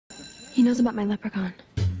He knows about my leprechaun.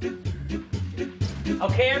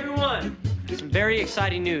 Okay, everyone. Some very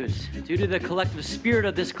exciting news. Due to the collective spirit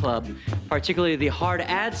of this club, particularly the hard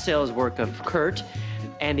ad sales work of Kurt,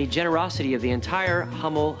 and the generosity of the entire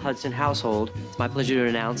Hummel Hudson household, it's my pleasure to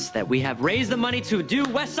announce that we have raised the money to do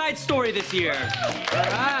West Side Story this year. All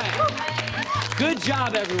right. Good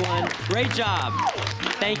job, everyone. Great job.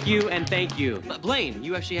 Thank you and thank you. Blaine,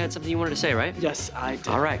 you actually had something you wanted to say, right? Yes, I did.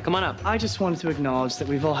 All right, come on up. I just wanted to acknowledge that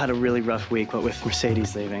we've all had a really rough week, what with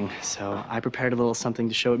Mercedes leaving. So I prepared a little something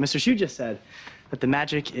to show what Mr. Shu just said, that the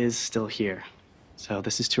magic is still here. So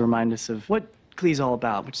this is to remind us of what Glee's all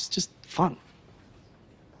about, which is just fun.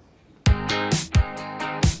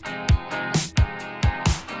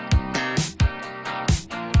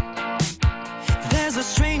 There's a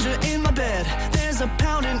stranger in my bed, there's a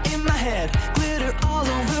pounding in my head, glitter all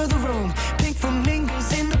over the room, pink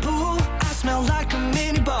flamingos in the pool, I smell like a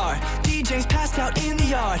mini bar, DJ's passed out in the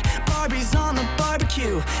yard, Barbie's on the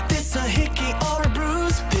barbecue, this a hickey or a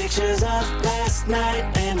bruise, pictures of last night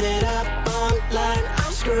ended up online,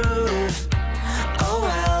 I'm screwed, oh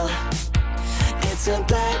well, it's a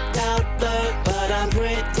blacked out blur, but I'm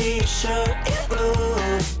pretty sure it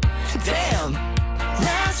moved, damn.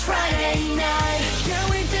 Last Friday night, yeah,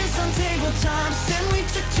 we did some table tops and we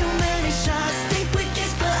took too many shots. Think we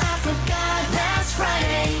kissed, but I forgot. Last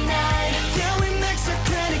Friday night, yeah, we mixed our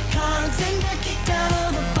credit cards and got kicked out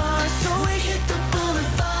of the bar, so we hit the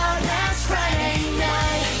boulevard. Last Friday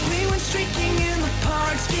night, we went streaking in the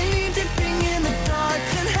park, skinny dipping in the dark,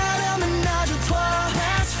 and had a menage a trois.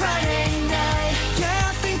 Last Friday night, yeah,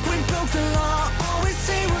 I think we broke the law. Always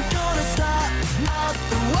say we're gonna stop out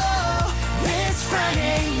the wall. This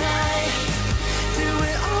Friday night, do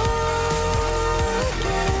it all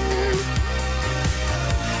again.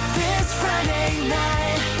 This Friday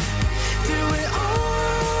night, do it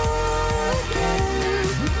all again.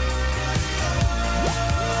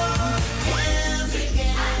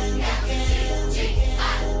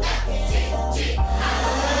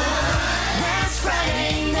 Last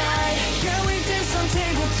Friday night, yeah, we did some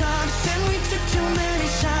tabletops and we took too many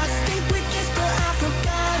shots. Think we kissed, but I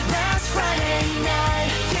forgot. Last Friday night,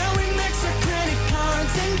 yeah, we mixed our credit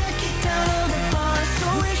cards and got kicked out of the bar, so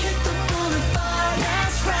we hit the boulevard.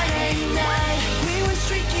 Last Friday night, we went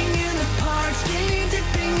streaking in the park, skinny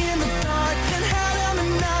dipping in the dark, and had a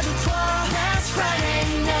menage a trois. Last Friday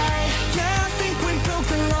night, yeah, I think we broke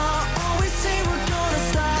the law. Always say we're gonna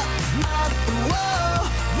stop out the wall.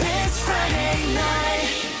 This Friday night,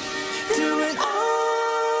 do it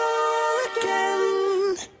all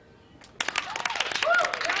again.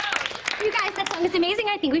 You guys, that song is amazing.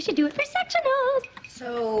 I think we should do it for sectionals.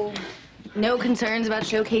 So, no concerns about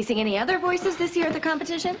showcasing any other voices this year at the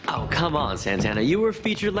competition? Oh, come on, Santana. You were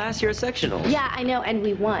featured last year at sectionals. Yeah, I know, and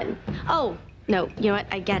we won. Oh, no, you know what?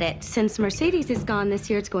 I get it. Since Mercedes is gone this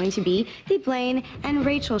year, it's going to be the Blaine and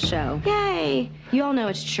Rachel show. Yay! You all know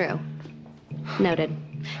it's true. Noted.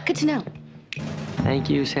 Good to know. Thank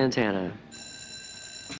you, Santana.